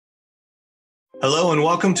Hello and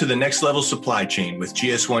welcome to the Next Level Supply Chain with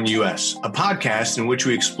GS1 US, a podcast in which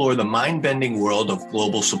we explore the mind-bending world of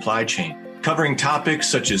global supply chain, covering topics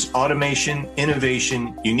such as automation,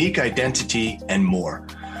 innovation, unique identity, and more.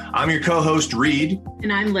 I'm your co-host, Reed.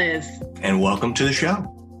 And I'm Liz. And welcome to the show.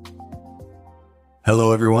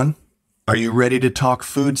 Hello, everyone. Are you ready to talk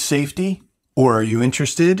food safety? Or are you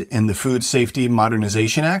interested in the Food Safety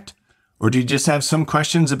Modernization Act? Or do you just have some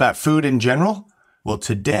questions about food in general? Well,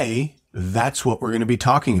 today, that's what we're going to be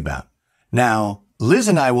talking about. Now, Liz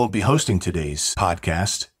and I won't be hosting today's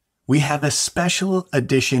podcast. We have a special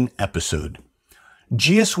edition episode.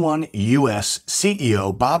 GS1 US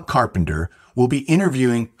CEO Bob Carpenter will be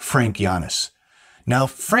interviewing Frank Yiannas. Now,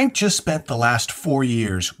 Frank just spent the last 4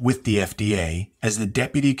 years with the FDA as the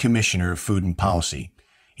Deputy Commissioner of Food and Policy.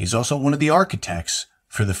 He's also one of the architects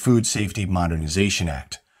for the Food Safety Modernization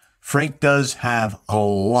Act. Frank does have a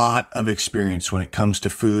lot of experience when it comes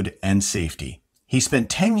to food and safety. He spent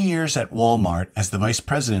 10 years at Walmart as the Vice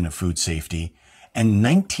President of Food Safety and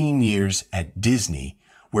 19 years at Disney,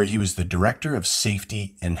 where he was the Director of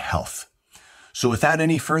Safety and Health. So without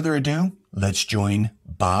any further ado, let's join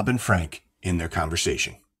Bob and Frank in their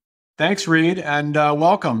conversation. Thanks, Reed, and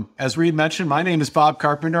welcome. As Reed mentioned, my name is Bob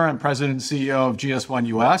Carpenter. I'm President and CEO of GS1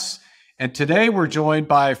 US. And today we're joined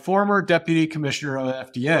by former Deputy Commissioner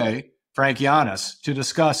of the FDA, Frank Yiannas, to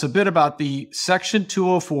discuss a bit about the Section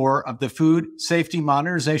 204 of the Food Safety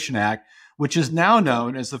Modernization Act, which is now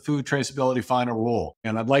known as the Food Traceability Final Rule.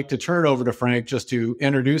 And I'd like to turn it over to Frank just to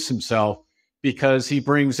introduce himself because he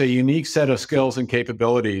brings a unique set of skills and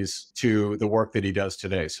capabilities to the work that he does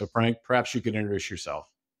today. So Frank, perhaps you could introduce yourself.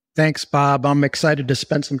 Thanks, Bob. I'm excited to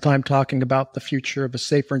spend some time talking about the future of a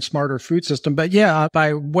safer and smarter food system. But yeah,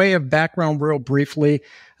 by way of background, real briefly,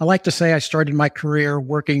 I like to say I started my career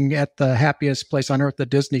working at the happiest place on earth, the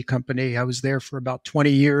Disney company. I was there for about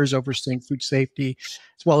 20 years, overseeing food safety,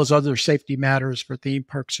 as well as other safety matters for theme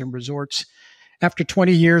parks and resorts. After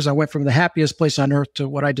 20 years, I went from the happiest place on earth to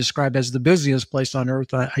what I describe as the busiest place on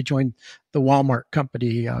earth. I joined the Walmart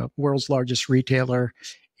company, world's largest retailer,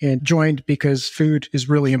 and joined because food is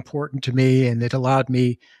really important to me, and it allowed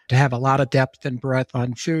me to have a lot of depth and breadth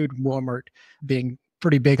on food. Walmart being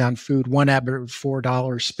pretty big on food, one average of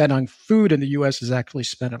 $4 spent on food in the U.S. is actually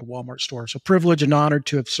spent at a Walmart store. So privileged and honored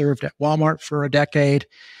to have served at Walmart for a decade.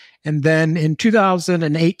 And then in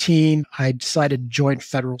 2018, I decided to join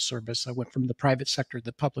federal service. I went from the private sector to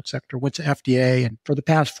the public sector, went to FDA, and for the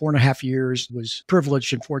past 4.5 years was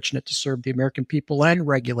privileged and fortunate to serve the American people and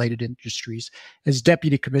regulated industries as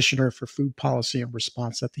Deputy Commissioner for Food Policy and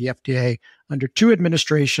Response at the FDA under 2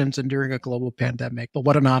 administrations and during a global pandemic. But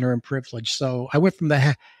what an honor and privilege. So I went from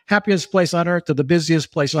the happiest place on earth to the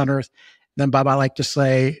busiest place on earth. Then, Bob, I like to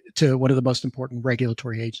say, to one of the most important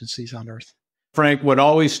regulatory agencies on earth. Frank, what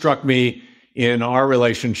always struck me in our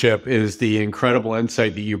relationship is the incredible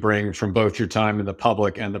insight that you bring from both your time in the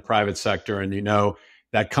public and the private sector. And you know,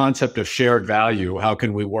 that concept of shared value, how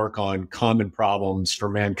can we work on common problems for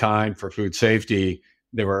mankind, for food safety?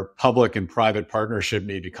 There were public and private partnership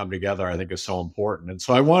need to come together, I think is so important. And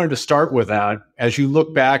so I wanted to start with that. As you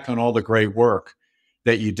look back on all the great work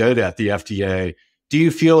that you did at the FDA, do you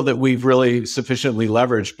feel that we've really sufficiently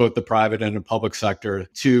leveraged both the private and the public sector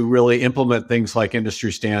to really implement things like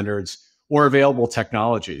industry standards or available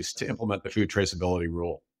technologies to implement the food traceability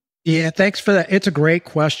rule? Yeah, thanks for that. It's a great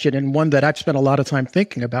question and one that I've spent a lot of time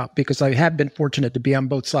thinking about because I have been fortunate to be on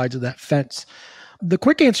both sides of that fence. The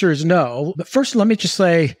quick answer is no. But first, let me just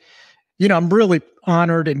say, I'm really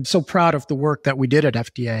honored and so proud of the work that we did at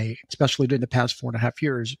FDA, especially during the past 4.5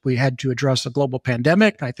 years. We had to address a global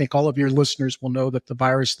pandemic. I think all of your listeners will know that the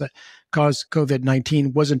virus that caused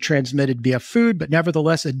COVID-19 wasn't transmitted via food, but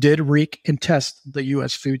nevertheless, it did wreak and test the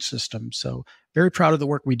U.S. food system. So very proud of the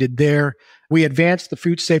work we did there. We advanced the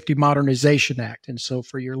Food Safety Modernization Act. And so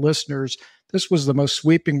for your listeners, this was the most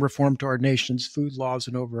sweeping reform to our nation's food laws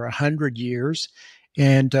in over 100 years.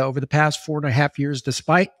 And over the past 4.5 years,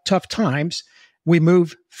 despite tough times, we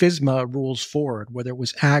moved FSMA rules forward, whether it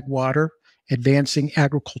was ag water, advancing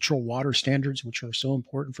agricultural water standards, which are so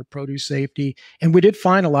important for produce safety. And we did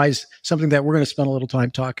finalize something that we're going to spend a little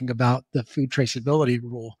time talking about, the food traceability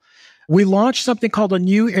rule. We launched something called a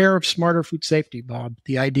new era of smarter food safety, Bob,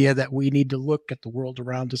 the idea that we need to look at the world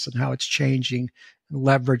around us and how it's changing and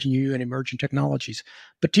leverage new and emerging technologies.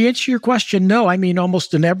 But to answer your question, no, I mean,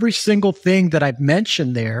 almost in every single thing that I've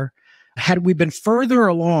mentioned there, had we been further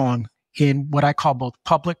along in what I call both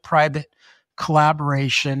public-private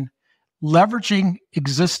collaboration, leveraging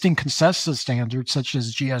existing consensus standards such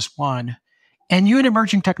as GS1, and new and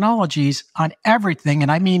emerging technologies on everything,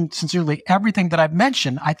 and I mean sincerely everything that I've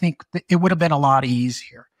mentioned, I think that it would have been a lot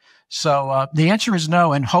easier. So the answer is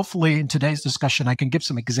no. And hopefully in today's discussion, I can give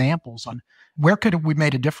some examples on where could have we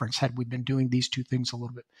made a difference had we been doing these two things a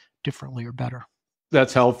little bit differently or better.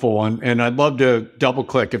 That's helpful. And I'd love to double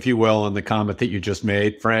click, if you will, on the comment that you just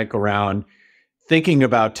made, Frank, around thinking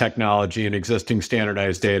about technology and existing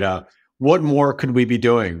standardized data. What more could we be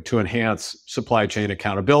doing to enhance supply chain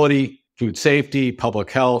accountability, food safety, public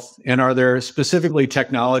health? And are there specifically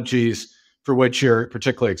technologies for which you're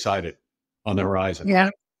particularly excited on the horizon?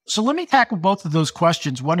 Yeah. So let me tackle both of those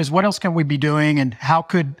questions. One is, what else can we be doing, and how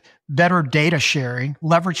could better data sharing,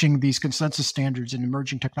 leveraging these consensus standards and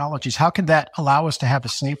emerging technologies, how can that allow us to have a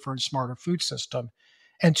safer and smarter food system?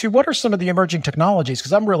 And two, what are some of the emerging technologies?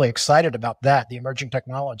 Because I'm really excited about that, the emerging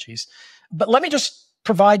technologies. But let me just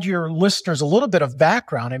provide your listeners a little bit of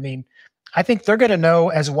background. I mean, I think they're going to know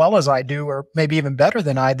as well as I do, or maybe even better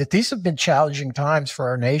than I, that these have been challenging times for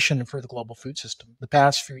our nation and for the global food system. The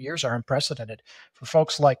past few years are unprecedented. For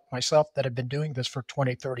folks like myself that have been doing this for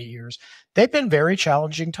 20, 30 years, they've been very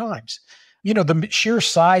challenging times. You know, the sheer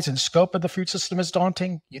size and scope of the food system is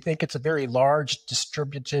daunting. You think it's a very large,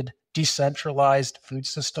 distributed, decentralized food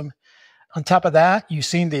system. On top of that, you've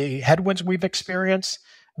seen the headwinds we've experienced.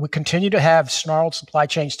 We continue to have snarled supply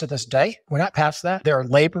chains to this day. We're not past that. There are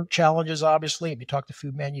labor challenges, obviously. If you talk to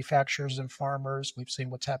food manufacturers and farmers, we've seen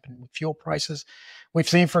what's happened with fuel prices. We've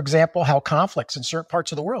seen, for example, how conflicts in certain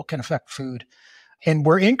parts of the world can affect food. And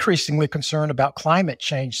we're increasingly concerned about climate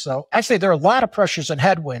change. So I say there are a lot of pressures and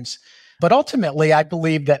headwinds, but ultimately I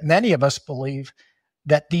believe that many of us believe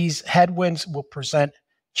that these headwinds will present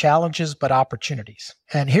challenges, but opportunities.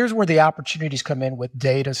 And here's where the opportunities come in with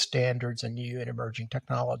data standards and new and emerging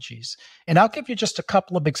technologies. And I'll give you just a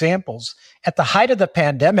couple of examples. At the height of the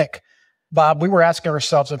pandemic, Bob, we were asking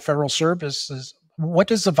ourselves in federal services, what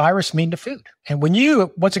does the virus mean to food? And we knew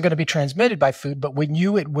it wasn't going to be transmitted by food, but we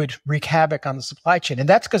knew it would wreak havoc on the supply chain. And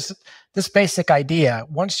that's because this basic idea,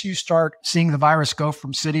 once you start seeing the virus go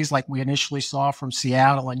from cities like we initially saw from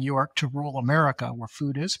Seattle and New York to rural America, where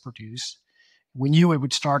food is produced, we knew it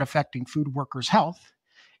would start affecting food workers' health.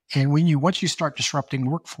 And we knew once you start disrupting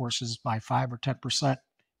workforces by 5 or 10%,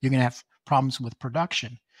 you're going to have problems with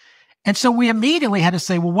production. And so we immediately had to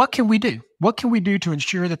say, well, what can we do? What can we do to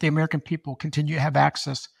ensure that the American people continue to have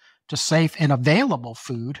access to safe and available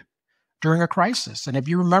food during a crisis? And if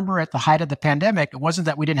you remember at the height of the pandemic, it wasn't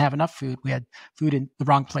that we didn't have enough food. We had food in the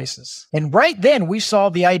wrong places. And right then we saw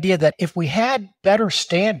the idea that if we had better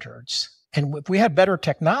standards and if we had better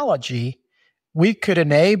technology, we could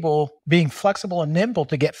enable being flexible and nimble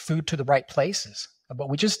to get food to the right places. But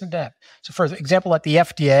we just didn't have. So for example, at the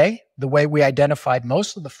FDA, the way we identified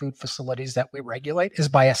most of the food facilities that we regulate is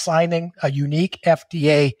by assigning a unique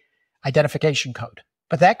FDA identification code.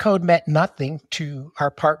 But that code meant nothing to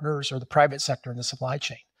our partners or the private sector in the supply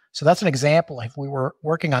chain. So that's an example. If we were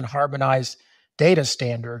working on harmonized data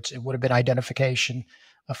standards, it would have been identification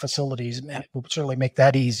of facilities, and it would certainly make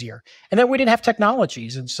that easier. And then we didn't have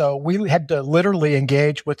technologies. And so we had to literally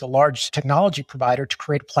engage with a large technology provider to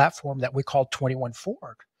create a platform that we called 21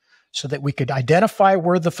 Forward, so that we could identify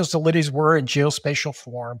where the facilities were in geospatial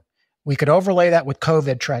form. We could overlay that with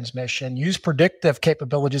COVID transmission, use predictive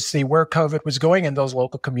capabilities to see where COVID was going in those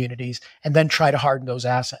local communities, and then try to harden those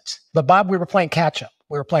assets. But Bob, we were playing catch up.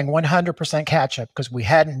 We were playing 100% catch up because we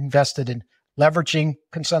hadn't invested in leveraging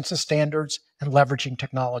consensus standards and leveraging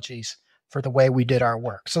technologies for the way we did our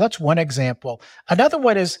work. So that's one example. Another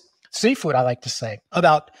one is seafood, I like to say.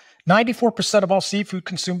 About 94% of all seafood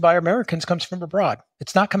consumed by Americans comes from abroad.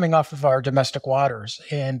 It's not coming off of our domestic waters.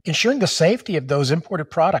 And ensuring the safety of those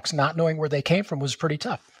imported products, not knowing where they came from, was pretty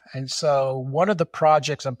tough. And so one of the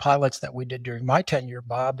projects and pilots that we did during my tenure,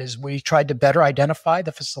 Bob, is we tried to better identify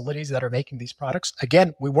the facilities that are making these products.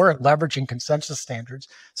 Again, we weren't leveraging consensus standards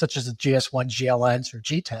such as the GS1, GLNs, or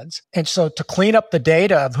G10s. And so to clean up the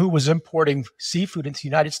data of who was importing seafood into the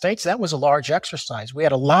United States, that was a large exercise. We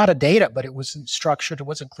had a lot of data, but it wasn't structured, it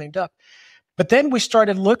wasn't cleaned up. But then we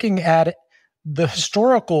started looking at the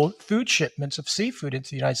historical food shipments of seafood into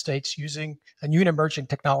the United States using a new and emerging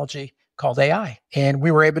technology called AI. And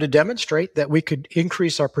we were able to demonstrate that we could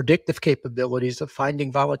increase our predictive capabilities of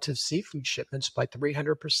finding volatile seafood shipments by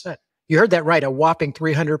 300%. You heard that right, a whopping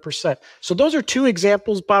 300%. So those are two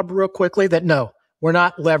examples, Bob, real quickly, that no, we're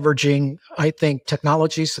not leveraging, I think,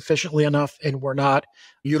 technology sufficiently enough, and we're not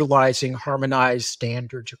utilizing harmonized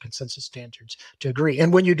standards or consensus standards to agree.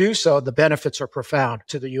 And when you do so, the benefits are profound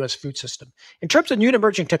to the U.S. food system. In terms of new and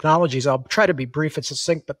emerging technologies, I'll try to be brief and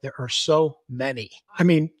succinct, but there are so many. I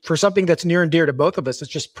mean, for something that's near and dear to both of us,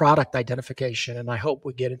 it's just product identification. And I hope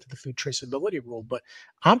we get into the food traceability rule. But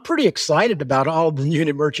I'm pretty excited about all the new and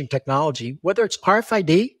emerging technology, whether it's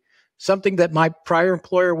RFID, something that my prior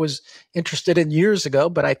employer was interested in years ago,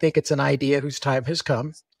 but I think it's an idea whose time has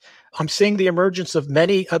come. I'm seeing the emergence of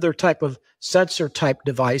many other type of sensor type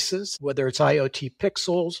devices, whether it's IoT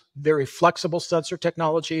pixels, very flexible sensor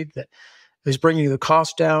technology that is bringing the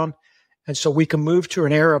cost down. And so we can move to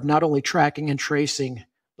an era of not only tracking and tracing,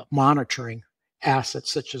 but monitoring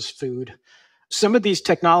assets such as food. Some of these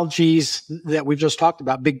technologies that we've just talked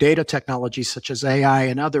about, big data technologies such as AI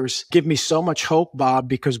and others, give me so much hope, Bob,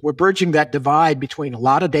 because we're bridging that divide between a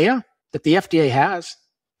lot of data that the FDA has,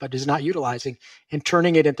 but is not utilizing, and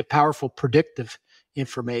turning it into powerful predictive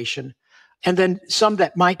information. And then some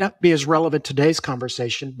that might not be as relevant to today's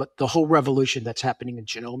conversation, but the whole revolution that's happening in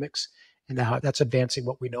genomics and how that's advancing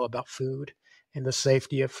what we know about food and the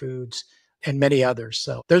safety of foods and many others.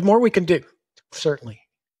 So there's more we can do, certainly.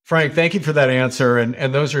 Frank, thank you for that answer.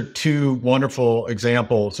 And those are two wonderful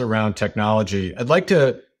examples around technology. I'd like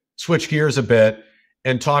to switch gears a bit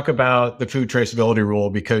and talk about the food traceability rule,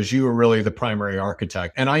 because you are really the primary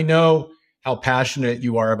architect. And I know how passionate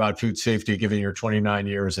you are about food safety, given your 29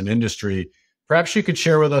 years in industry. Perhaps you could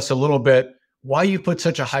share with us a little bit why you put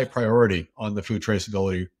such a high priority on the food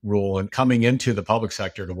traceability rule and coming into the public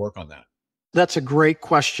sector to work on that. That's a great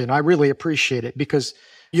question. I really appreciate it, because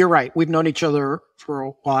you're right. We've known each other for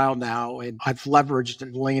a while now, and I've leveraged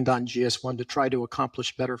and leaned on GS1 to try to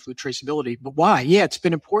accomplish better food traceability. But why? Yeah, it's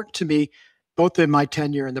been important to me, both in my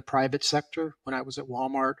tenure in the private sector. When I was at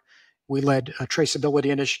Walmart, we led a traceability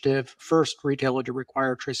initiative, first retailer to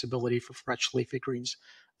require traceability for fresh leafy greens,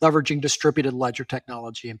 leveraging distributed ledger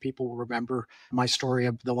technology. And people will remember my story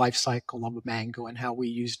of the life cycle of a mango and how we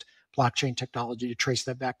used blockchain technology to trace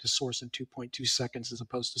that back to source in 2.2 seconds as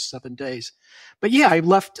opposed to 7 days. But yeah, I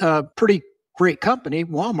left a pretty great company,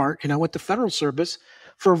 Walmart, and I went to federal service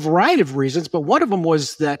for a variety of reasons. But one of them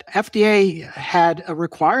was that FDA had a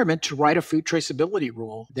requirement to write a food traceability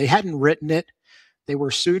rule. They hadn't written it. They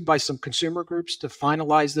were sued by some consumer groups to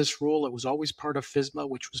finalize this rule. It was always part of FSMA,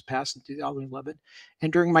 which was passed in 2011.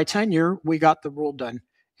 And during my tenure, we got the rule done.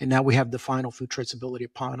 And now we have the final food traceability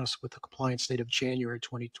upon us with the compliance date of January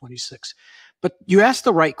 2026. But you asked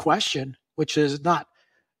the right question, which is not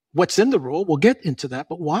what's in the rule. We'll get into that,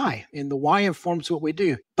 but why? And the why informs what we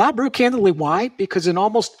do. Bob, real candidly, why? Because in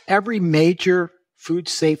almost every major food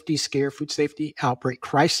safety scare, food safety outbreak,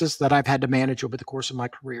 crisis that I've had to manage over the course of my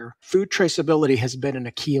career, food traceability has been an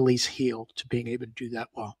Achilles heel to being able to do that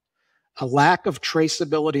well. A lack of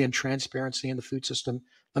traceability and transparency in the food system,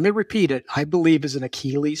 let me repeat it, I believe is an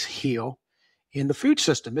Achilles heel in the food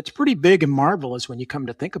system. It's pretty big and marvelous when you come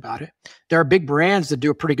to think about it. There are big brands that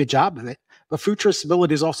do a pretty good job of it, but food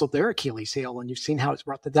traceability is also their Achilles heel, and you've seen how it's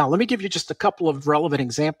brought that down. Let me give you just a couple of relevant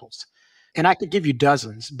examples, and I could give you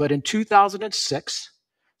dozens, but in 2006,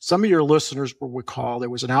 some of your listeners will recall there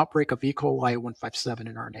was an outbreak of E. coli 157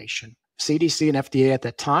 in our nation. CDC and FDA at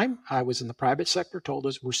that time, I was in the private sector, told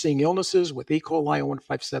us we're seeing illnesses with E. coli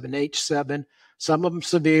 157H7, some of them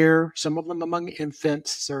severe, some of them among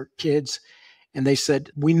infants or kids. And they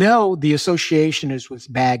said, we know the association is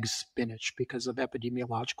with bagged spinach because of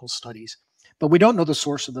epidemiological studies, but we don't know the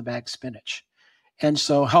source of the bagged spinach. And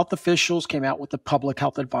so health officials came out with a public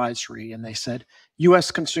health advisory, and they said,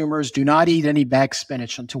 U.S. consumers do not eat any bagged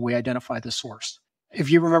spinach until we identify the source.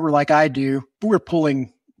 If you remember, like I do, we're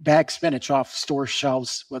pulling bagged spinach off store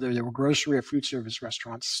shelves, whether they were grocery or food service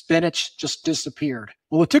restaurants. Spinach just disappeared.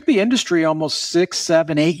 Well, it took the industry almost 6,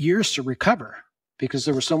 7, 8 years to recover because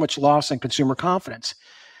there was so much loss in consumer confidence.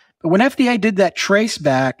 But when FDA did that trace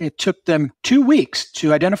back, it took them 2 weeks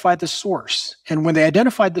to identify the source. And when they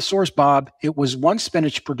identified the source, Bob, it was one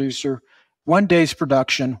spinach producer, 1 day's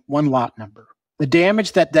production, one lot number. The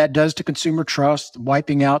damage that does to consumer trust,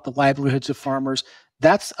 wiping out the livelihoods of farmers,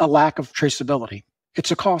 that's a lack of traceability.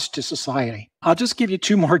 It's a cost to society. I'll just give you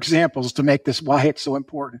 2 more examples to make this why it's so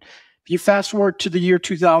important. If you fast forward to the year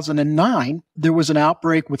 2009, there was an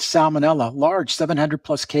outbreak with salmonella, large 700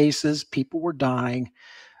 plus cases. People were dying,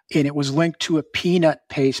 and it was linked to a peanut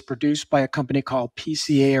paste produced by a company called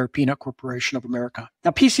PCA, or Peanut Corporation of America.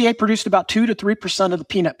 Now, PCA produced about 2 to 3% of the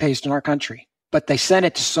peanut paste in our country, but they sent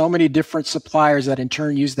it to so many different suppliers that in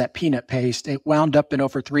turn used that peanut paste. It wound up in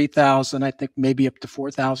over 3,000, I think maybe up to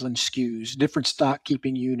 4,000 SKUs, different stock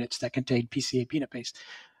keeping units that contained PCA peanut paste.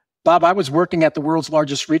 Bob, I was working at the world's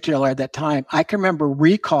largest retailer at that time. I can remember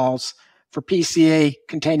recalls for PCA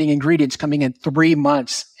containing ingredients coming in 3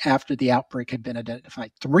 months after the outbreak had been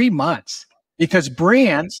identified. 3 months. Because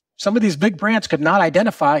brands, some of these big brands could not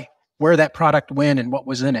identify where that product went and what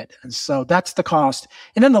was in it. And so that's the cost.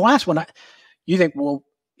 And then the last one, you think, well,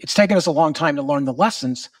 it's taken us a long time to learn the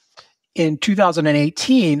lessons. In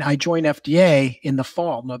 2018, I joined FDA in the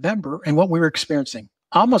fall, November, and what we were experiencing,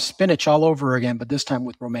 almost spinach all over again, but this time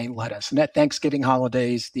with romaine lettuce. And at Thanksgiving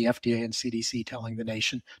holidays, the FDA and CDC telling the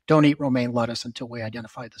nation, don't eat romaine lettuce until we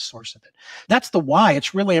identify the source of it. That's the why.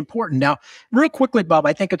 It's really important. Now, real quickly, Bob,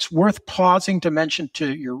 I think it's worth pausing to mention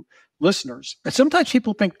to your listeners that sometimes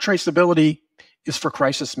people think traceability is for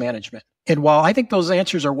crisis management. And while I think those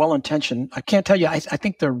answers are well-intentioned, I can't tell you, I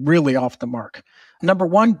think they're really off the mark. Number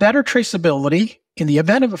one, better traceability in the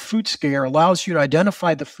event of a food scare allows you to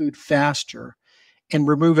identify the food faster and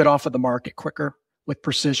remove it off of the market quicker with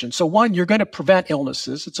precision. So one, you're going to prevent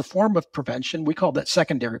illnesses. It's a form of prevention. We call that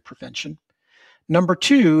secondary prevention. Number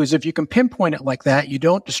two is if you can pinpoint it like that, you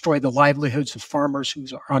don't destroy the livelihoods of farmers who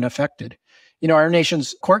are unaffected. Our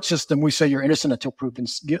nation's court system, we say you're innocent until proven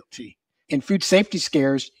guilty. In food safety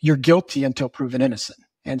scares, you're guilty until proven innocent.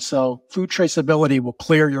 And so food traceability will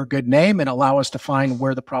clear your good name and allow us to find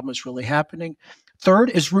where the problem is really happening. Third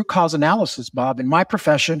is root cause analysis, Bob. In my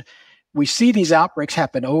profession, we see these outbreaks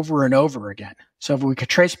happen over and over again. So if we could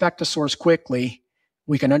trace back the source quickly,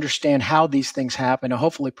 we can understand how these things happen and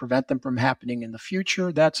hopefully prevent them from happening in the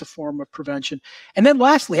future. That's a form of prevention. And then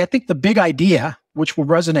lastly, I think the big idea, which will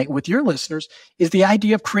resonate with your listeners, is the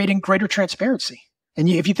idea of creating greater transparency. And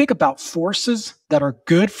if you think about forces that are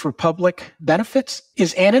good for public benefits,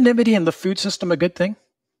 is anonymity in the food system a good thing?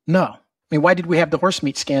 No. I mean, why did we have the horse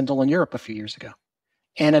meat scandal in Europe a few years ago?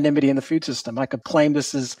 Anonymity in the food system. I could claim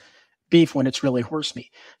this is beef when it's really horse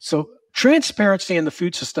meat. So transparency in the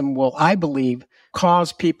food system will, I believe,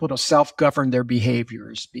 cause people to self-govern their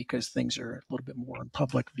behaviors because things are a little bit more in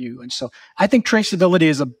public view. And so I think traceability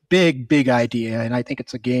is a big, big idea, and I think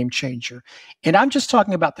it's a game changer. And I'm just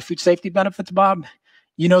talking about the food safety benefits, Bob.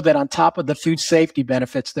 You know that on top of the food safety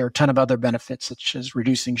benefits, there are a ton of other benefits, such as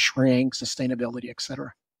reducing shrink, sustainability, et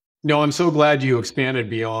cetera. No, I'm so glad you expanded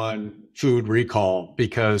beyond food recall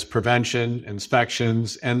because prevention,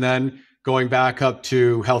 inspections, and then going back up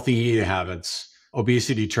to healthy eating habits,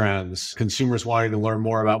 obesity trends, consumers wanting to learn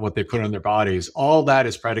more about what they put on their bodies, all that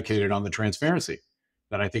is predicated on the transparency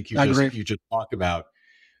that I think you just talked about.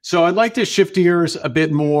 So I'd like to shift gears a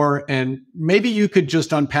bit more, and maybe you could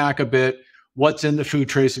just unpack a bit what's in the food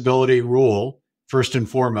traceability rule, first and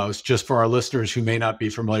foremost, just for our listeners who may not be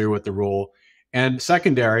familiar with the rule. And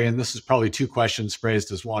secondary, and this is probably two questions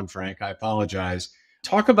phrased as one, Frank, I apologize.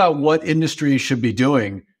 Talk about what industry should be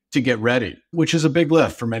doing to get ready, which is a big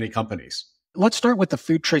lift for many companies. Let's start with the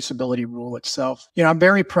food traceability rule itself. I'm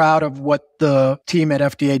very proud of what the team at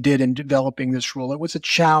FDA did in developing this rule. It was a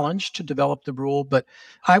challenge to develop the rule, but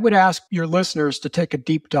I would ask your listeners to take a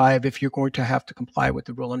deep dive if you're going to have to comply with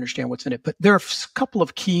the rule, understand what's in it. But there are a couple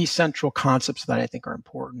of key central concepts that I think are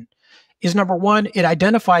important. Is number one, it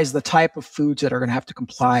identifies the type of foods that are going to have to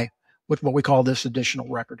comply with what we call this additional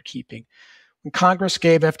record keeping. When Congress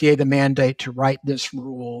gave FDA the mandate to write this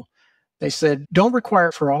rule, they said, don't require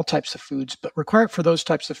it for all types of foods, but require it for those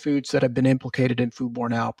types of foods that have been implicated in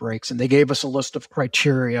foodborne outbreaks. And they gave us a list of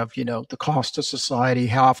criteria of, the cost to society,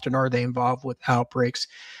 how often are they involved with outbreaks?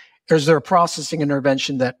 Is there a processing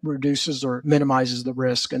intervention that reduces or minimizes the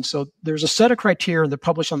risk? And so there's a set of criteria that are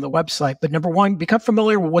published on the website. But number one, become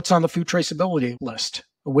familiar with what's on the food traceability list.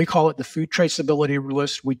 We call it the food traceability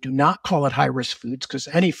list. We do not call it high-risk foods because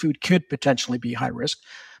any food could potentially be high risk.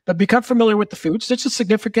 But become familiar with the foods. It's a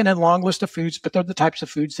significant and long list of foods, but they're the types of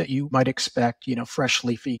foods that you might expect, fresh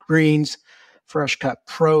leafy greens, fresh cut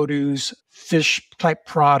produce, fish type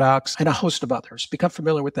products, and a host of others. Become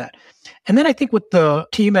familiar with that. And then I think what the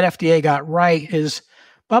team at FDA got right is,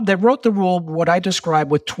 Bob, they wrote the rule, what I describe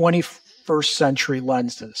with 21st century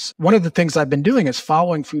lenses. One of the things I've been doing is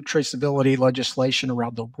following food traceability legislation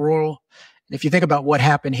around the world. And if you think about what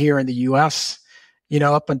happened here in the U.S.,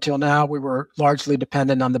 up until now, we were largely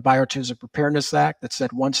dependent on the Bioterrorism Preparedness Act that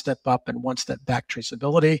said one step up and one step back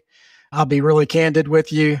traceability. I'll be really candid with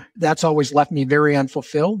you. That's always left me very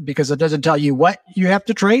unfulfilled because it doesn't tell you what you have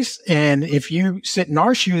to trace. And if you sit in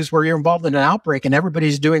our shoes where you're involved in an outbreak and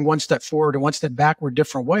everybody's doing one step forward and one step backward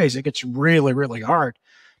different ways, it gets really, really hard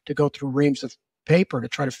to go through reams of paper to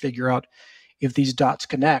try to figure out if these dots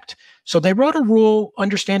connect. So they wrote a rule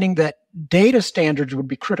understanding that data standards would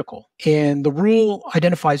be critical. And the rule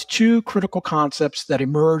identifies two critical concepts that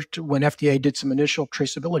emerged when FDA did some initial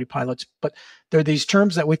traceability pilots. But they're these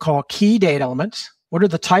terms that we call key data elements. What are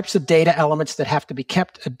the types of data elements that have to be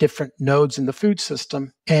kept at different nodes in the food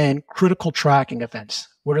system? And critical tracking events.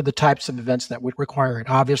 What are the types of events that would require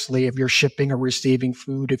it? Obviously, if you're shipping or receiving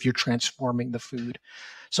food, if you're transforming the food.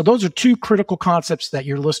 So those are two critical concepts that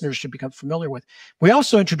your listeners should become familiar with. We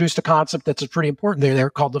also introduced a concept that's pretty important there. They're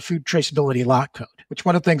called the food traceability lot code, which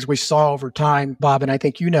one of the things we saw over time, Bob, and I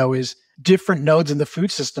think is different nodes in the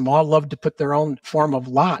food system all love to put their own form of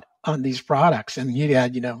lot on these products. And you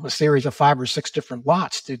had, a series of 5 or 6 different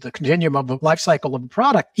lots through the continuum of the life cycle of the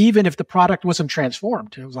product, even if the product wasn't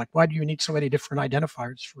transformed. It was like, why do you need so many different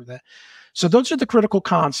identifiers for that? So those are the critical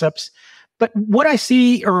concepts. But what I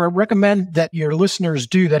see or recommend that your listeners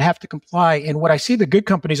do that have to comply, and what I see the good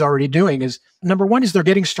companies already doing is, number one is they're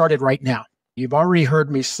getting started right now. You've already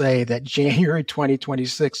heard me say that January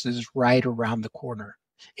 2026 is right around the corner.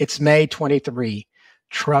 It's May 23.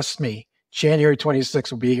 Trust me, January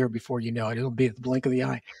 26 will be here before you know it. It'll be at the blink of the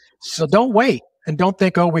eye. So don't wait and don't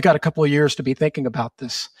think, oh, we got a couple of years to be thinking about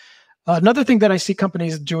this. Another thing that I see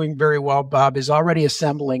companies doing very well, Bob, is already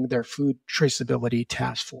assembling their food traceability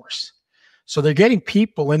task force. So they're getting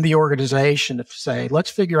people in the organization to say, let's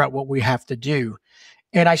figure out what we have to do.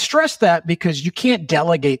 And I stress that because you can't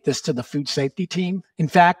delegate this to the food safety team. In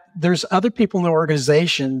fact, there's other people in the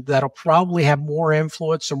organization that'll probably have more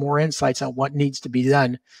influence or more insights on what needs to be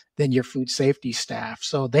done than your food safety staff.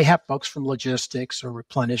 So they have folks from logistics or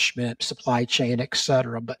replenishment, supply chain, et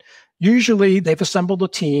cetera. But usually they've assembled a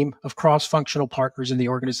team of cross-functional partners in the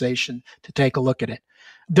organization to take a look at it.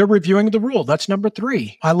 They're reviewing the rule. That's number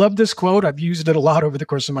 3. I love this quote. I've used it a lot over the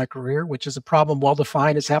course of my career, which is a problem well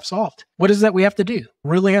defined is half solved. What is that we have to do?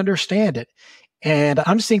 Really understand it. And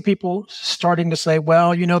I'm seeing people starting to say,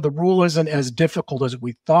 well, the rule isn't as difficult as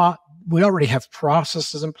we thought. We already have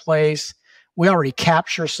processes in place. We already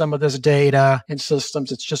capture some of this data in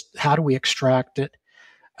systems. It's just how do we extract it?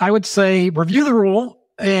 I would say review the rule.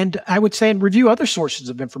 And I would say and review other sources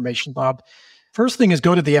of information, Bob. First thing is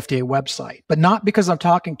go to the FDA website, but not because I'm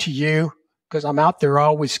talking to you, because I'm out there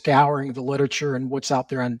always scouring the literature and what's out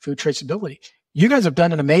there on food traceability. You guys have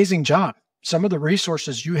done an amazing job. Some of the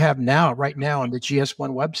resources you have right now on the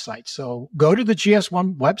GS1 website. So go to the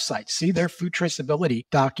GS1 website, see their food traceability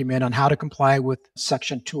document on how to comply with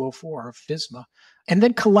Section 204 of FSMA, and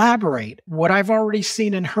then collaborate. What I've already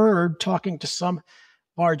seen and heard talking to some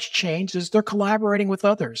large chains is they're collaborating with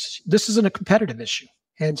others. This isn't a competitive issue.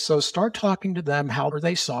 And so start talking to them. How are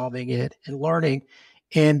they solving it and learning?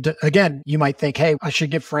 And again, you might think, hey, I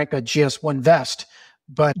should give Frank a GS1 vest.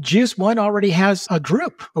 But GS1 already has a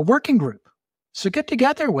group, a working group. So get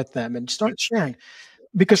together with them and start sharing.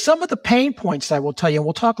 Because some of the pain points I will tell you, and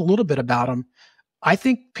we'll talk a little bit about them, I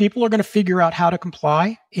think people are going to figure out how to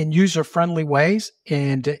comply in user-friendly ways.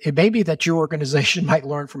 And it may be that your organization might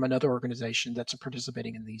learn from another organization that's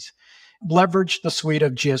participating in these. Leverage the suite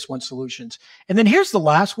of GS1 solutions. And then here's the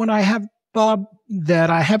last one I have, Bob,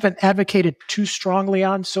 that I haven't advocated too strongly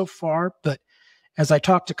on so far, but as I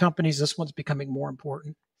talk to companies, this one's becoming more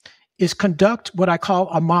important, is conduct what I call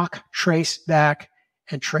a mock trace back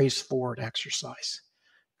and trace forward exercise.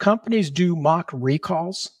 Companies do mock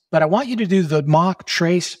recalls, but I want you to do the mock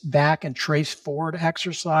trace back and trace forward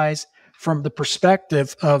exercise from the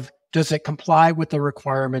perspective of, does it comply with the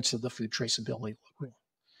requirements of the food traceability rule?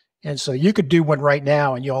 And so you could do one right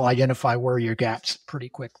now and you'll identify where are your gaps pretty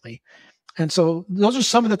quickly. And so those are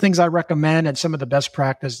some of the things I recommend and some of the best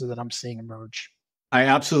practices that I'm seeing emerge. I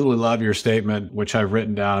absolutely love your statement, which I've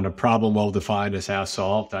written down, a problem well defined is half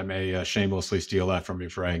solved. I may shamelessly steal that from you,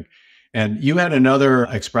 Frank. And you had another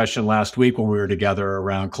expression last week when we were together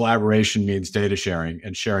around collaboration means data sharing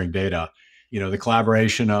and sharing data. The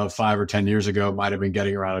collaboration of 5 or 10 years ago might have been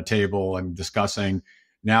getting around a table and discussing.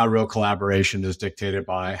 Now real collaboration is dictated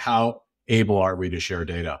by how able are we to share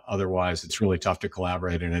data. Otherwise, it's really tough to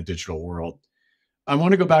collaborate in a digital world. I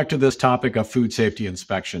want to go back to this topic of food safety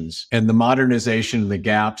inspections and the modernization and the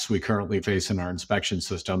gaps we currently face in our inspection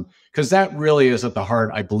system, because that really is at the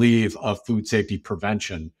heart, I believe, of food safety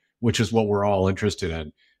prevention, which is what we're all interested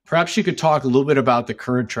in. Perhaps you could talk a little bit about the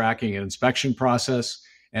current tracking and inspection process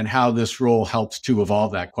and how this rule helps to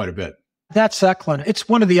evolve that quite a bit. That's excellent. It's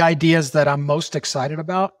one of the ideas that I'm most excited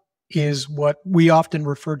about is what we often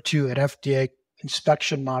refer to at FDA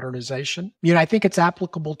inspection modernization. I think it's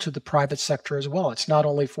applicable to the private sector as well. It's not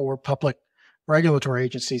only for public regulatory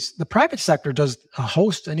agencies. The private sector does a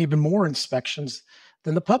host and even more inspections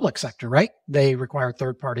than the public sector, right? They require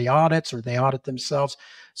third-party audits or they audit themselves.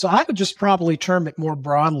 So I would just probably term it more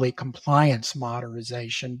broadly compliance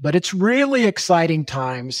modernization, but it's really exciting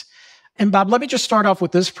times. And Bob, let me just start off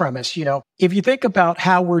with this premise. If you think about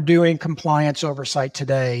how we're doing compliance oversight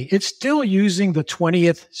today, it's still using the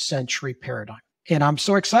 20th century paradigm. And I'm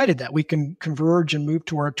so excited that we can converge and move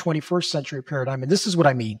to our 21st century paradigm. And this is what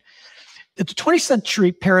I mean. The 20th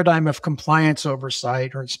century paradigm of compliance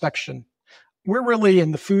oversight or inspection, we're really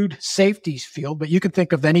in the food safety field, but you can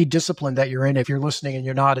think of any discipline that you're in if you're listening and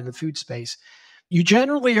you're not in the food space. You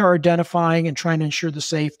generally are identifying and trying to ensure the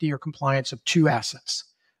safety or compliance of 2 assets.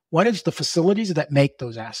 One is the facilities that make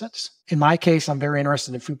those assets. In my case, I'm very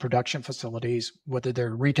interested in food production facilities, whether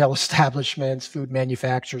they're retail establishments, food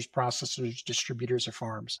manufacturers, processors, distributors, or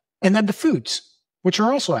farms. And then the foods, which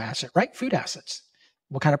are also asset, right? Food assets.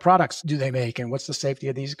 What kind of products do they make and what's the safety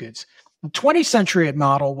of these goods? The 20th century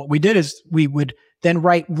model, what we did is we would then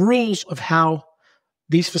write rules of how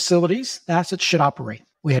these facilities, assets should operate.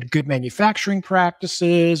 We had good manufacturing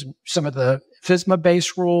practices, some of the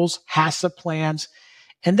FSMA-based rules, HACCP plans.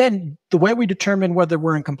 And then the way we determine whether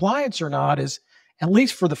we're in compliance or not is, at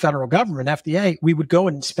least for the federal government, FDA, we would go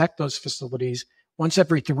and inspect those facilities once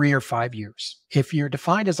every 3 or 5 years. If you're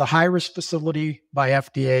defined as a high-risk facility by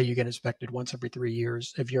FDA, you get inspected once every 3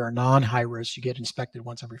 years. If you're a non-high risk, you get inspected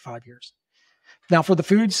once every 5 years. Now, for the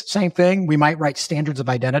foods, same thing. We might write standards of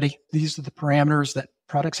identity. These are the parameters that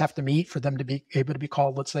products have to meet for them to be able to be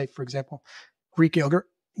called, let's say, for example, Greek yogurt,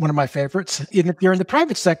 one of my favorites. If you're in the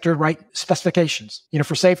private sector, write specifications.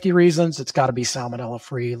 For safety reasons, it's got to be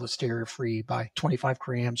salmonella-free, listeria-free by 25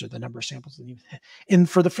 grams or the number of samples. And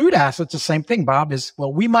for the food assets, the same thing, Bob, is,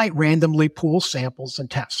 well, we might randomly pool samples and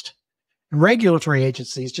test. And regulatory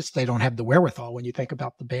agencies, just they don't have the wherewithal. When you think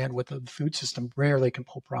about the bandwidth of the food system, rarely can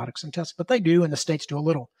pull products and test, but they do, and the states do a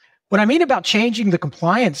little. What I mean about changing the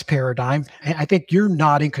compliance paradigm, I think you're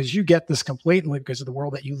nodding because you get this completely because of the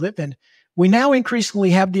world that you live in. We now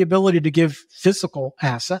increasingly have the ability to give physical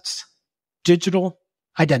assets, digital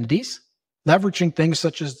identities, leveraging things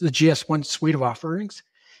such as the GS1 suite of offerings,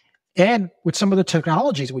 and with some of the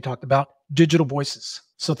technologies we talked about, digital voices.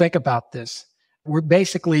 So think about this. We're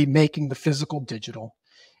basically making the physical digital.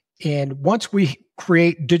 And once we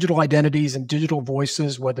create digital identities and digital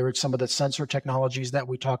voices, whether it's some of the sensor technologies that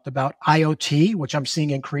we talked about, IoT, which I'm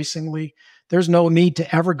seeing increasingly, there's no need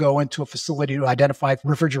to ever go into a facility to identify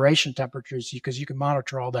refrigeration temperatures because you can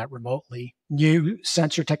monitor all that remotely. New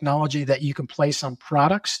sensor technology that you can place on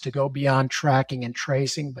products to go beyond tracking and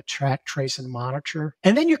tracing, but track, trace, and monitor.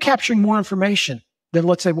 And then you're capturing more information than,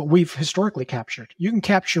 let's say, what we've historically captured. You can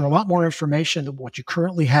capture a lot more information than what you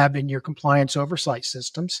currently have in your compliance oversight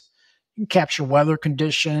systems. You can capture weather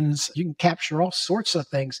conditions. You can capture all sorts of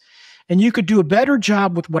things. And you could do a better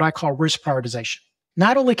job with what I call risk prioritization.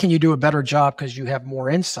 Not only can you do a better job because you have more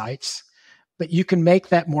insights, but you can make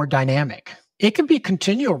that more dynamic. It can be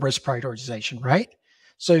continual risk prioritization, right?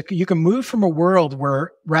 So you can move from a world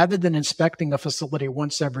where rather than inspecting a facility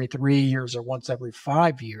once every 3 years or once every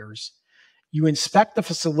 5 years, you inspect the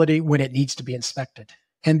facility when it needs to be inspected.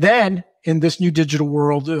 And then in this new digital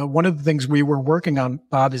world, one of the things we were working on,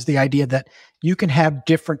 Bob, is the idea that you can have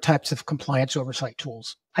different types of compliance oversight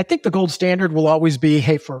tools. I think the gold standard will always be,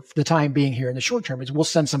 hey, for the time being here in the short term, is we'll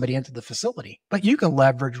send somebody into the facility. But you can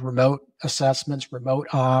leverage remote assessments, remote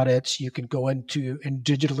audits. You can go into and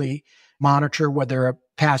digitally monitor whether a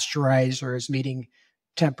pasteurizer is meeting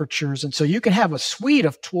temperatures. And so you can have a suite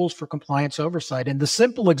of tools for compliance oversight. And the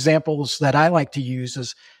simple examples that I like to use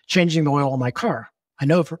is changing the oil in my car. I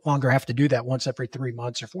no longer have to do that once every 3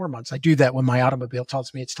 months or 4 months. I do that when my automobile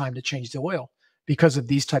tells me it's time to change the oil because of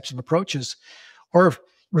these types of approaches. Or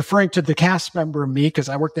referring to the cast member of me, because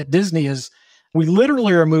I worked at Disney, is we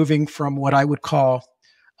literally are moving from what I would call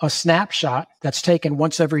a snapshot that's taken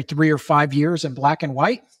once every 3 or 5 years in black and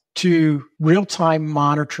white to real-time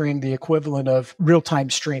monitoring, the equivalent of real-time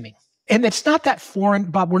streaming. And it's not that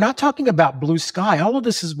foreign, Bob. We're not talking about blue sky. All of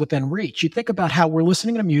this is within reach. You think about how we're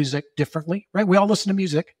listening to music differently, right? We all listen to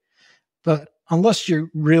music, but unless you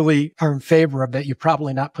really are in favor of it, you're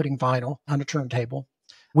probably not putting vinyl on a turntable.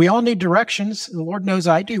 We all need directions. The Lord knows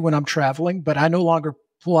I do when I'm traveling, but I no longer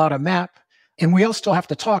pull out a map. And we all still have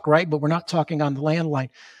to talk, right? But we're not talking on the landline.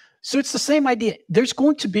 So it's the same idea. There's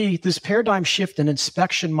going to be this paradigm shift in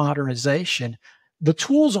inspection modernization. The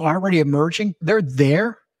tools are already emerging. They're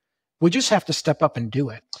there. We just have to step up and do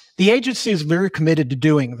it. The agency is very committed to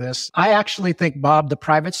doing this. I actually think, Bob, the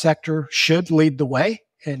private sector should lead the way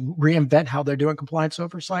and reinvent how they're doing compliance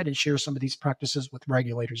oversight and share some of these practices with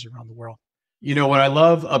regulators around the world. What I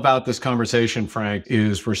love about this conversation, Frank,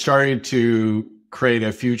 is we're starting to create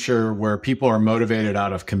a future where people are motivated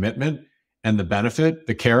out of commitment and the benefit,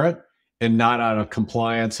 the carrot, and not out of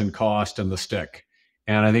compliance and cost and the stick.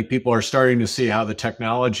 And I think people are starting to see how the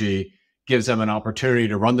technology gives them an opportunity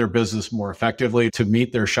to run their business more effectively, to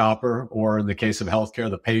meet their shopper, or in the case of healthcare,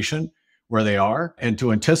 the patient, where they are, and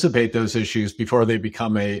to anticipate those issues before they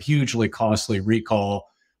become a hugely costly recall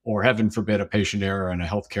or, heaven forbid, a patient error in a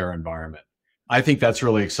healthcare environment. I think that's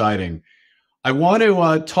really exciting. I want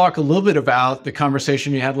to talk a little bit about the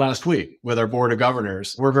conversation you had last week with our board of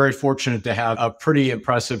governors. We're very fortunate to have a pretty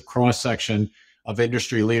impressive cross-section of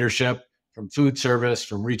industry leadership from food service,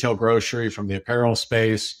 from retail grocery, from the apparel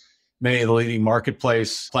space, Many of the leading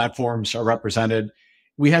marketplace platforms are represented.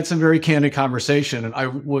 We had some very candid conversation, and I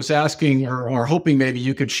was asking or hoping maybe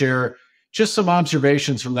you could share just some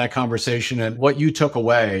observations from that conversation and what you took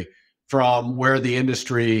away from where the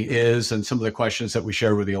industry is and some of the questions that we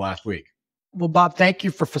shared with you last week. Well, Bob, thank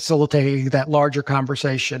you for facilitating that larger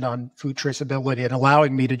conversation on food traceability and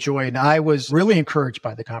allowing me to join. I was really encouraged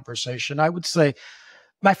by the conversation. I would say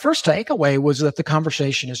my first takeaway was that the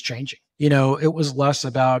conversation is changing. It was less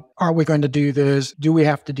about, are we going to do this? Do we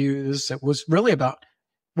have to do this? It was really about,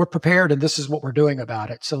 we're prepared and this is what we're doing about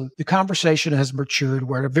it. So the conversation has matured.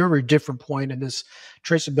 We're at a very different point in this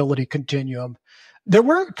traceability continuum. There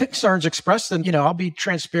were concerns expressed, and I'll be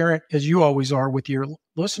transparent as you always are with your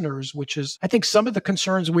listeners, which is, I think some of the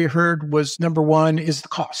concerns we heard was, number one, is the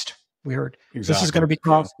cost. We heard This is going to be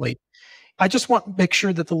costly. I just want to make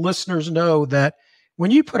sure that the listeners know that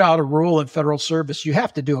when you put out a rule in federal service, you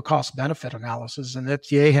have to do a cost benefit analysis, and the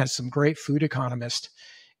FDA has some great food economists.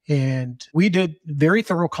 And we did very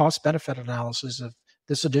thorough cost benefit analysis of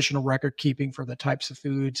this additional record keeping for the types of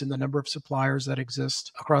foods and the number of suppliers that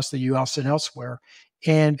exist across the US and elsewhere.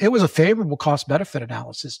 And it was a favorable cost benefit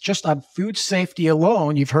analysis. Just on food safety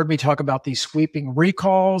alone, you've heard me talk about these sweeping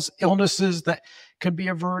recalls, illnesses that can be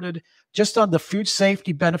averted. Just on the food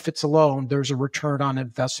safety benefits alone, there's a return on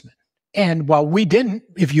investment. And while we didn't,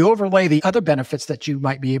 if you overlay the other benefits that you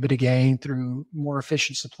might be able to gain through more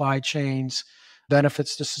efficient supply chains,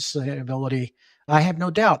 benefits to sustainability, I have no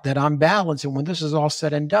doubt that on balance, and when this is all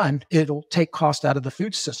said and done, it'll take cost out of the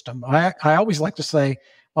food system. I always like to say,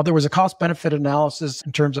 while there was a cost benefit analysis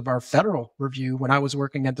in terms of our federal review, when I was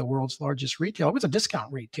working at the world's largest retailer, it was a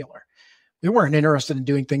discount retailer. We weren't interested in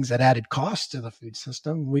doing things that added cost to the food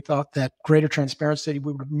system. We thought that greater transparency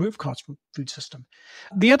would remove costs from the food system.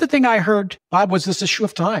 The other thing I heard, Bob, was this issue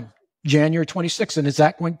of time, January 26th. And is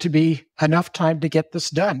that going to be enough time to get this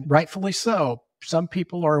done? Rightfully so. Some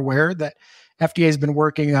people are aware that FDA has been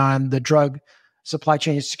working on the Drug Supply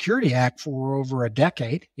Chain and Security Act for over a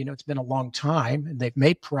decade. It's been a long time and they've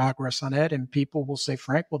made progress on it. And people will say,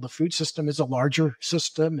 Frank, well, the food system is a larger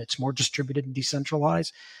system. It's more distributed and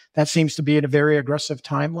decentralized. That seems to be in a very aggressive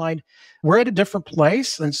timeline. We're at a different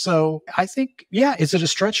place. And so I think, is it a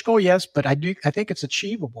stretch goal? Yes, but I think it's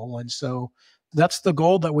achievable. And so that's the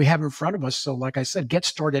goal that we have in front of us. So like I said, get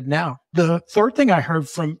started now. The third thing I heard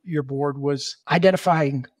from your board was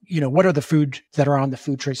identifying, what are the food that are on the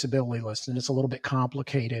food traceability list? And it's a little bit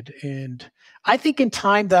complicated. And I think in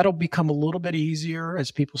time, that'll become a little bit easier as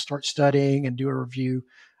people start studying and do a review.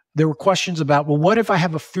 There were questions about, well, what if I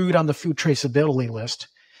have a food on the food traceability list,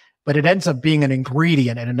 but it ends up being an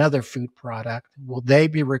ingredient in another food product? Will they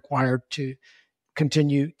be required to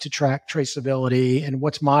continue to track traceability, and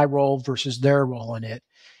what's my role versus their role in it?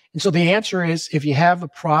 And so the answer is, if you have a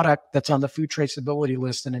product that's on the food traceability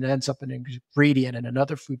list and it ends up an ingredient in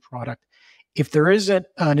another food product, if there isn't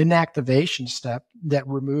an inactivation step that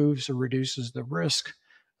removes or reduces the risk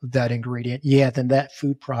of that ingredient, then that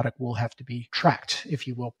food product will have to be tracked, if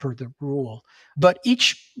you will, per the rule. But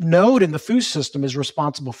each node in the food system is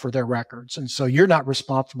responsible for their records. And so you're not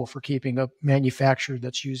responsible for keeping a manufacturer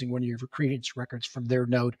that's using one of your ingredients records from their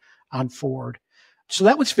node on forward. So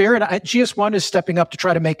that was fair. And GS1 is stepping up to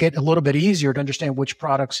try to make it a little bit easier to understand which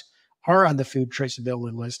products are on the food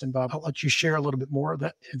traceability list. And Bob, I'll let you share a little bit more of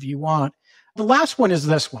that if you want. The last one is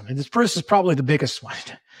this one. And this is probably the biggest one,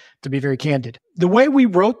 to be very candid. The way we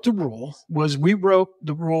wrote the rule was we wrote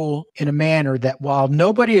the rule in a manner that while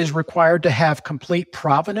nobody is required to have complete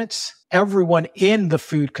provenance, everyone in the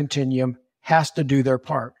food continuum has to do their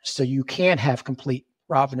part. So you can't have complete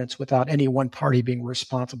provenance without any one party being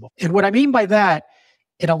responsible. And what I mean by that,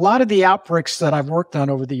 in a lot of the outbreaks that I've worked on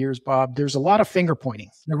over the years, Bob, there's a lot of finger pointing.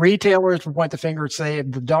 The retailers will point the finger and say,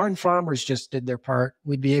 if the darn farmers just did their part,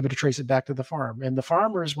 we'd be able to trace it back to the farm. And the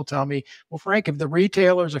farmers will tell me, well, Frank, if the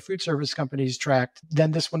retailers or food service companies tracked,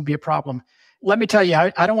 then this wouldn't be a problem. Let me tell you,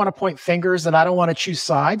 I don't want to point fingers and I don't want to choose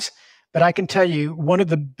sides, but I can tell you one of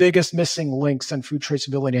the biggest missing links in food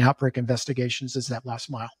traceability and outbreak investigations is that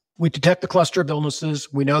last mile. We detect the cluster of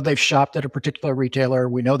illnesses. We know they've shopped at a particular retailer.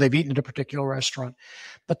 We know they've eaten at a particular restaurant,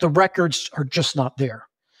 but the records are just not there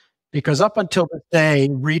because up until this day,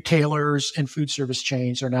 retailers and food service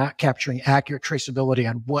chains are not capturing accurate traceability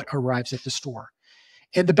on what arrives at the store.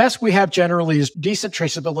 And the best we have generally is decent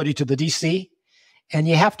traceability to the DC. And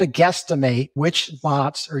you have to guesstimate which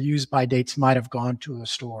lots or use-by dates might have gone to a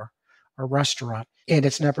store or restaurant. And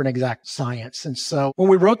it's never an exact science. And so when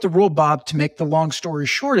we wrote the rule, Bob, to make the long story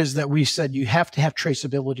short, is that we said you have to have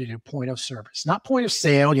traceability to point of service, not point of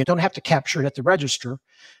sale. You don't have to capture it at the register,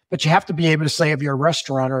 but you have to be able to say if you're a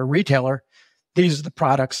restaurant or a retailer, these are the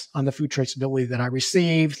products on the food traceability that I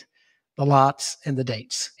received. the lots, and the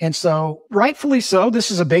dates. And so rightfully so,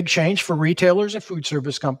 this is a big change for retailers and food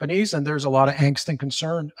service companies, and there's a lot of angst and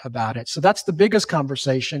concern about it. So that's the biggest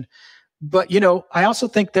conversation. But, I also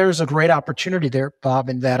think there's a great opportunity there, Bob,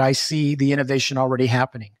 in that I see the innovation already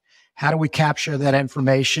happening. How do we capture that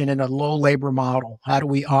information in a low labor model? How do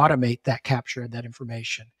we automate that capture of that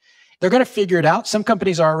information? They're going to figure it out. Some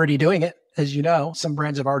companies are already doing it. As you know, some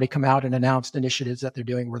brands have already come out and announced initiatives that they're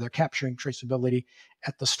doing where they're capturing traceability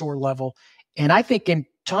at the store level. And I think in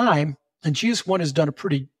time, and GS1 has done a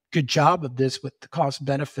pretty good job of this with the cost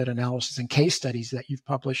benefit analysis and case studies that you've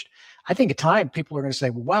published. I think in time, people are going to say,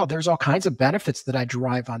 well, wow, there's all kinds of benefits that I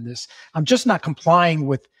derive on this. I'm just not complying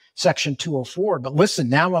with Section 204, but listen,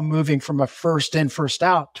 now I'm moving from a first in, first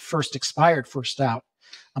out to first expired, first out.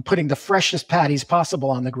 I'm putting the freshest patties possible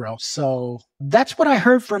on the grill. So that's what I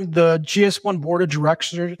heard from the GS1 board of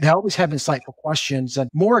directors. They always have insightful questions. And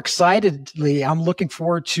more excitedly, I'm looking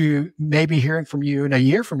forward to maybe hearing from you in a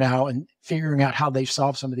year from now and figuring out how they've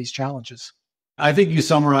solved some of these challenges. I think you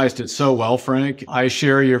summarized it so well, Frank. I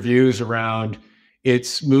share your views around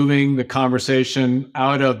it's moving the conversation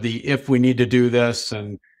out of the if we need to do this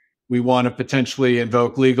and we want to potentially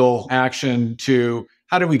invoke legal action to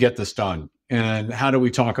how do we get this done? And how do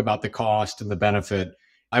we talk about the cost and the benefit?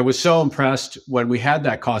 I was so impressed when we had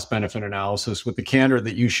that cost benefit analysis with the candor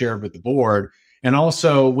that you shared with the board. And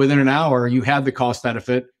also within an hour, you had the cost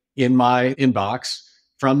benefit in my inbox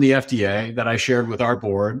from the FDA that I shared with our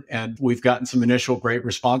board. And we've gotten some initial great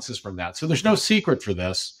responses from that. So there's no secret for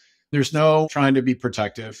this. There's no trying to be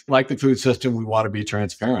protective. Like the food system, we want to be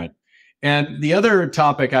transparent. And the other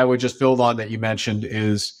topic I would just build on that you mentioned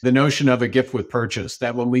is the notion of a gift with purchase,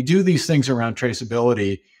 that when we do these things around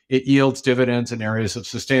traceability, it yields dividends in areas of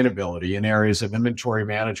sustainability, in areas of inventory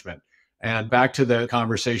management. And back to the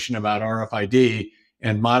conversation about RFID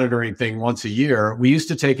and monitoring things once a year, we used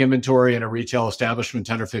to take inventory in a retail establishment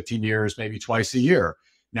 10 or 15 years, maybe twice a year.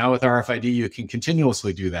 Now with RFID, you can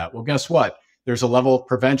continuously do that. Well, guess what? There's a level of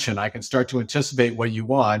prevention. I can start to anticipate what you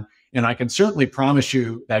want. And I can certainly promise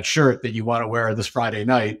you that shirt that you want to wear this Friday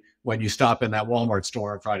night when you stop in that Walmart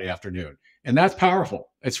store on Friday afternoon. And that's powerful.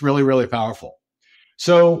 It's really, really powerful.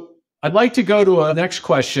 So I'd like to go to a next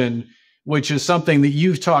question, which is something that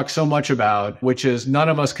you've talked so much about, which is none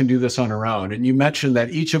of us can do this on our own. And you mentioned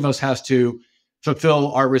that each of us has to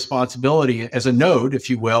fulfill our responsibility as a node, if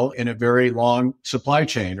you will, in a very long supply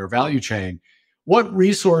chain or value chain. What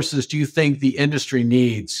resources do you think the industry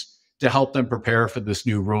needs to help them prepare for this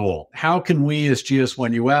new rule? How can we as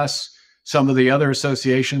GS1 US, some of the other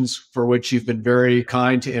associations for which you've been very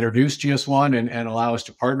kind to introduce GS1 and allow us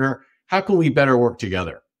to partner, how can we better work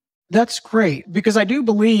together? That's great, because I do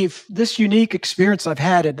believe this unique experience I've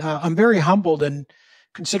had, and I'm very humbled and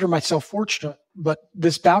consider myself fortunate, but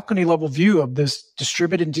this balcony level view of this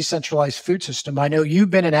distributed and decentralized food system, I know you've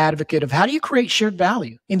been an advocate of how do you create shared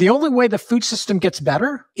value? And the only way the food system gets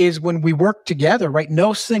better is when we work together, right?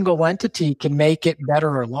 No single entity can make it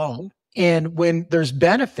better alone. And when there's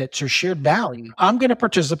benefits or shared value, I'm going to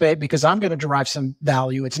participate because I'm going to derive some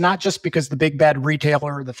value. It's not just because the big bad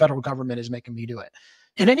retailer or the federal government is making me do it.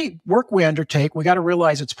 In any work we undertake, we got to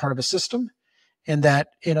realize it's part of a system, and that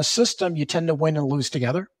in a system, you tend to win and lose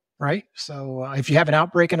together, right? So if you have an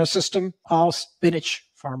outbreak in a system, all spinach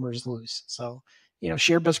farmers lose. So,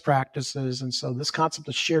 share best practices. And so this concept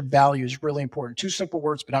of shared value is really important. Two simple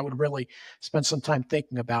words, but I would really spend some time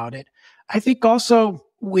thinking about it. I think also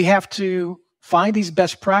we have to find these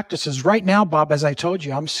best practices. Right now, Bob, as I told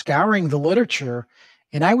you, I'm scouring the literature.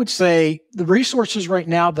 And I would say the resources right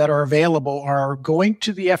now that are available are going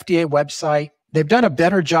to the FDA website. They've done a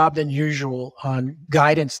better job than usual on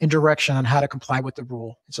guidance and direction on how to comply with the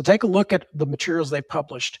rule. So take a look at the materials they've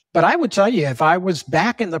published. But I would tell you, if I was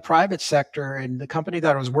back in the private sector and the company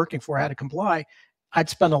that I was working for had to comply, I'd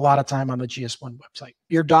spend a lot of time on the GS1 website.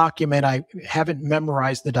 Your document, I haven't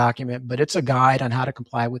memorized the document, but it's a guide on how to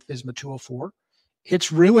comply with FSMA 204.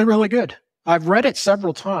 It's really, really good. I've read it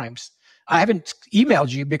several times. I haven't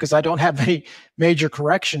emailed you because I don't have any major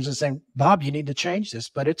corrections and saying, Bob, you need to change this,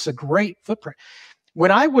 but it's a great footprint.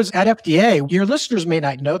 When I was at FDA, your listeners may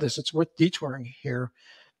not know this, it's worth detouring here.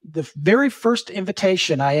 The very first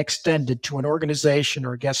invitation I extended to an organization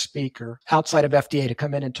or a guest speaker outside of FDA to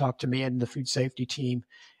come in and talk to me and the food safety team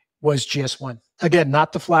was GS1. Again,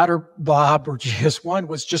 not to flatter Bob or GS1,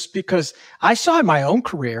 was just because I saw in my own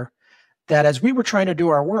career that as we were trying to do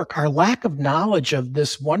our work, our lack of knowledge of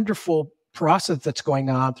this wonderful process that's going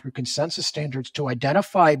on through consensus standards to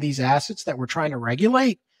identify these assets that we're trying to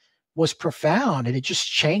regulate was profound. And it just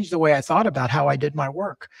changed the way I thought about how I did my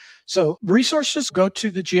work. So resources, go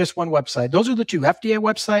to the GS1 website. Those are the two, FDA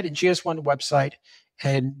website and GS1 website.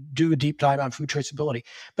 and do a deep dive on food traceability.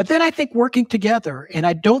 But then I think working together, and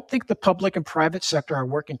I don't think the public and private sector are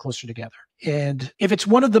working closer together. And if it's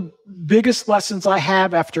one of the biggest lessons I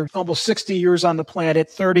have after almost 60 years on the planet,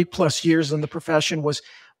 30 plus years in the profession was,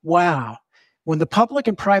 wow, when the public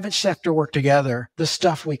and private sector work together, the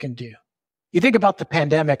stuff we can do. You think about the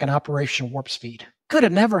pandemic and Operation Warp Speed. Could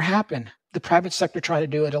have never happened. The private sector trying to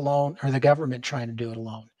do it alone or the government trying to do it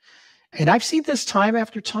alone. And I've seen this time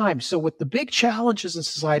after time. So with the big challenges in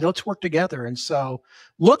society, let's work together. And so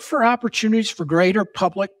look for opportunities for greater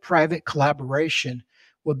public-private collaboration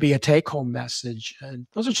would be a take-home message. And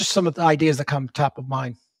those are just some of the ideas that come top of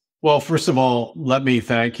mind. Well, first of all, let me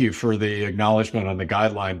thank you for the acknowledgement on the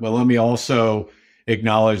guideline. But let me also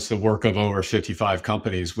acknowledge the work of over 55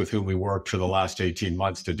 companies with whom we worked for the last 18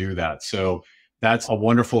 months to do that. So that's a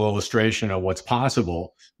wonderful illustration of what's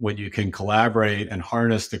possible when you can collaborate and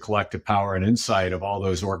harness the collective power and insight of all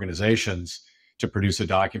those organizations to produce a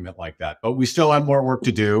document like that. But we still have more work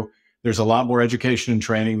to do. There's a lot more education and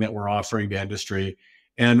training that we're offering to industry.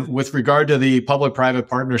 And with regard to the public-private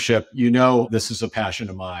partnership, you know this is a passion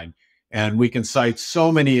of mine. And we can cite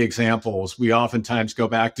so many examples. We oftentimes go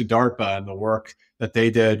back to DARPA and the work that they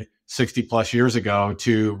did 60 plus years ago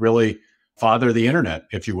to really father the internet,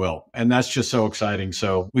 if you will. And that's just so exciting.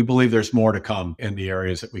 So we believe there's more to come in the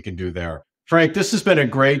areas that we can do there. Frank, this has been a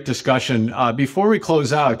great discussion. Before we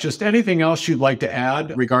close out, just anything else you'd like to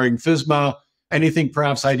add regarding FSMA, anything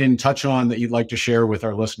perhaps I didn't touch on that you'd like to share with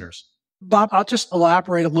our listeners? Bob, I'll just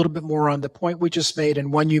elaborate a little bit more on the point we just made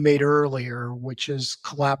and one you made earlier, which is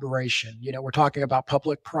collaboration. You know, we're talking about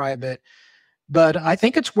public-private, but I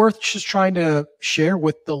think it's worth just trying to share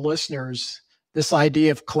with the listeners this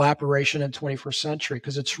idea of collaboration in the 21st century,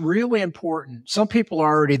 because it's really important. Some people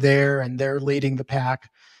are already there and they're leading the pack,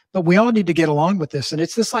 but we all need to get along with this. And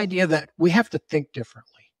it's this idea that we have to think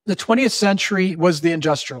differently. The 20th century was the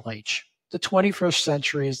industrial age. The 21st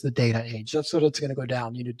century is the data age. That's what it's going to go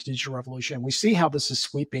down, you know, digital revolution. We see how this is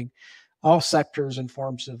sweeping all sectors and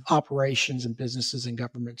forms of operations and businesses and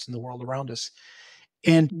governments in the world around us.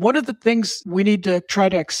 And one of the things we need to try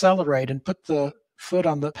to accelerate and put the foot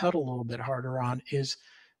on the pedal a little bit harder on is,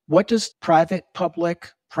 what does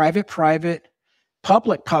private-public, private-private,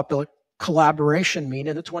 public-public collaboration mean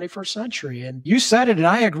in the 21st century? And you said it, and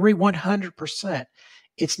I agree 100%.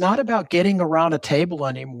 It's not about getting around a table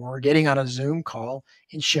anymore, getting on a Zoom call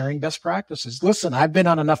and sharing best practices. Listen, I've been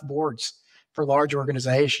on enough boards for large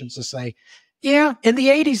organizations to say, yeah, in the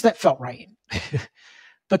 80s, that felt right.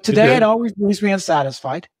 But today it always leaves me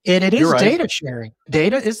unsatisfied. And it is data sharing.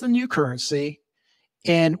 Data is the new currency.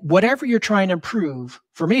 And whatever you're trying to improve,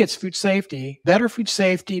 for me, it's food safety. Better food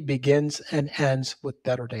safety begins and ends with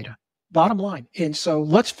better data. Bottom line. And so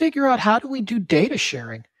let's figure out, how do we do data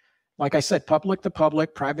sharing? Like I said, public to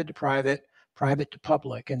public, private to private, private to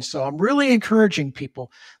public. And so I'm really encouraging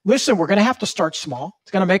people, listen, we're going to have to start small.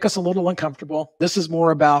 It's going to make us a little uncomfortable. This is more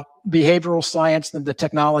about behavioral science than the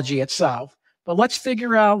technology itself. But let's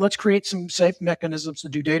figure out, let's create some safe mechanisms to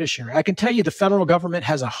do data sharing. I can tell you the federal government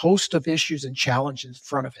has a host of issues and challenges in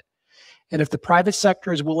front of it. And if the private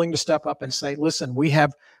sector is willing to step up and say, listen, we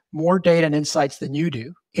have more data and insights than you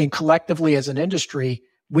do, and collectively as an industry,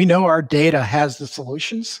 we know our data has the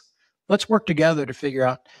solutions, let's work together to figure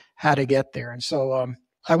out how to get there. And so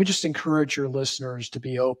I would just encourage your listeners to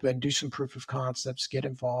be open, do some proof of concepts, get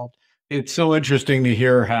involved. It's so interesting to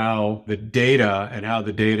hear how the data and how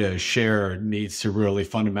the data is shared needs to really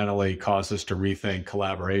fundamentally cause us to rethink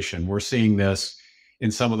collaboration. We're seeing this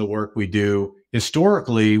in some of the work we do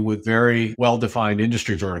historically with very well-defined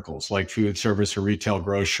industry verticals like food service or retail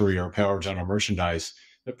grocery or power general merchandise.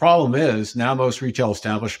 The problem is now most retail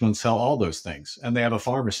establishments sell all those things, and they have a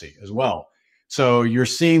pharmacy as well. So you're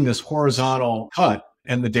seeing this horizontal cut,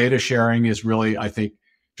 and the data sharing is really, I think,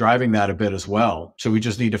 driving that a bit as well. So we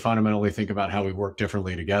just need to fundamentally think about how we work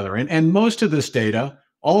differently together. And most of this data,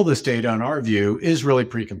 all this data in our view, is really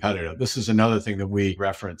pre-competitive. This is another thing that we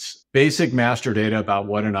reference. Basic master data about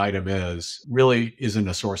what an item is really isn't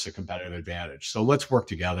a source of competitive advantage. So let's work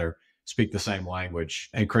together, speak the same language,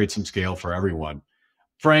 and create some scale for everyone.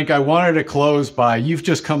 Frank, I wanted to close by, you've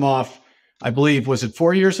just come off, I believe, was it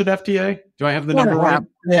 4 years at FDA? Do I have the number right?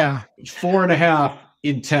 Yeah. 4.5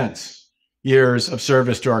 intense years of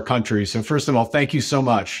service to our country. So first of all, thank you so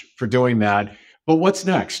much for doing that. But what's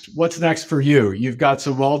next? What's next for you? You've got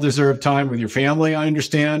some well-deserved time with your family, I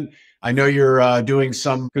understand. I know you're doing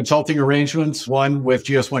some consulting arrangements, one with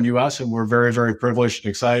GS1 US, and we're very, very privileged and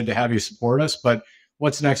excited to have you support us. But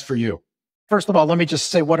what's next for you? First of all, let me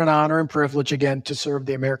just say what an honor and privilege again to serve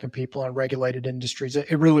the American people in regulated industries.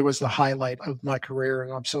 It really was the highlight of my career,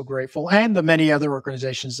 and I'm so grateful, and the many other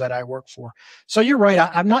organizations that I work for. So you're right.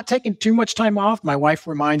 I'm not taking too much time off. My wife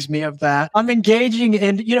reminds me of that. I'm engaging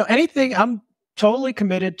in, anything. I'm totally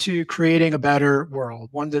committed to creating a better world,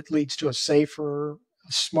 one that leads to a safer,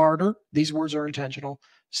 smarter, these words are intentional,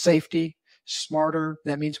 safety, smarter.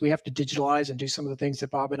 That means we have to digitalize and do some of the things that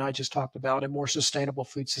Bob and I just talked about, a more sustainable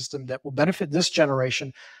food system that will benefit this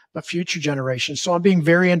generation, but future generations. So I'm being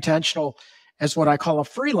very intentional as what I call a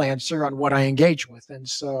freelancer on what I engage with. And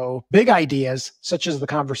so big ideas, such as the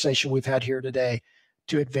conversation we've had here today,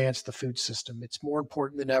 to advance the food system. It's more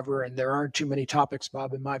important than ever. And there aren't too many topics,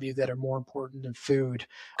 Bob, in my view, that are more important than food.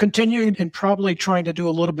 Continuing and probably trying to do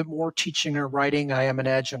a little bit more teaching or writing. I am an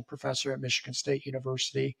adjunct professor at Michigan State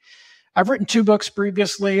University. I've written 2 books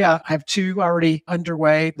previously. I have 2 already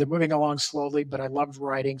underway. They're moving along slowly, but I love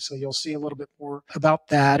writing. So you'll see a little bit more about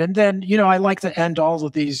that. And then, I like to end all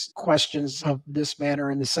of these questions of this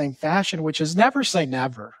manner in the same fashion, which is never say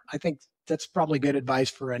never. I think that's probably good advice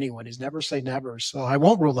for anyone, is never say never. So I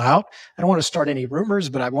won't rule out. I don't want to start any rumors,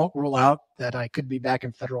 but I won't rule out that I could be back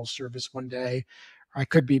in federal service one day, or I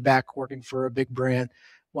could be back working for a big brand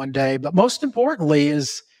one day. But most importantly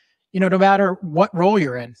is, no matter what role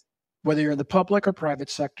you're in, whether you're in the public or private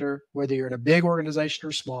sector, whether you're in a big organization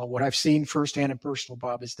or small, what I've seen firsthand and personal,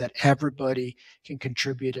 Bob, is that everybody can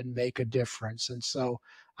contribute and make a difference. And so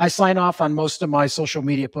I sign off on most of my social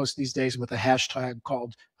media posts these days with a hashtag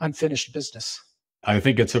called unfinished business. I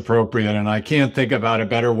think it's appropriate. And I can't think about a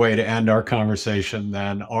better way to end our conversation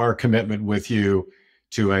than our commitment with you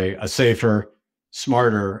to a safer,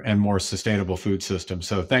 smarter, and more sustainable food system.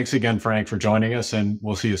 So thanks again, Frank, for joining us, and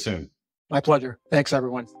we'll see you soon. My pleasure. Thanks,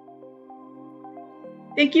 everyone.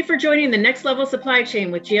 Thank you for joining the Next Level Supply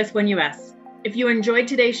Chain with GS1US. If you enjoyed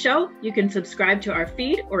today's show, you can subscribe to our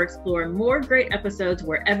feed or explore more great episodes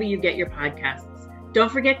wherever you get your podcasts.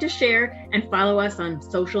 Don't forget to share and follow us on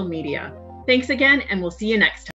social media. Thanks again, and we'll see you next time.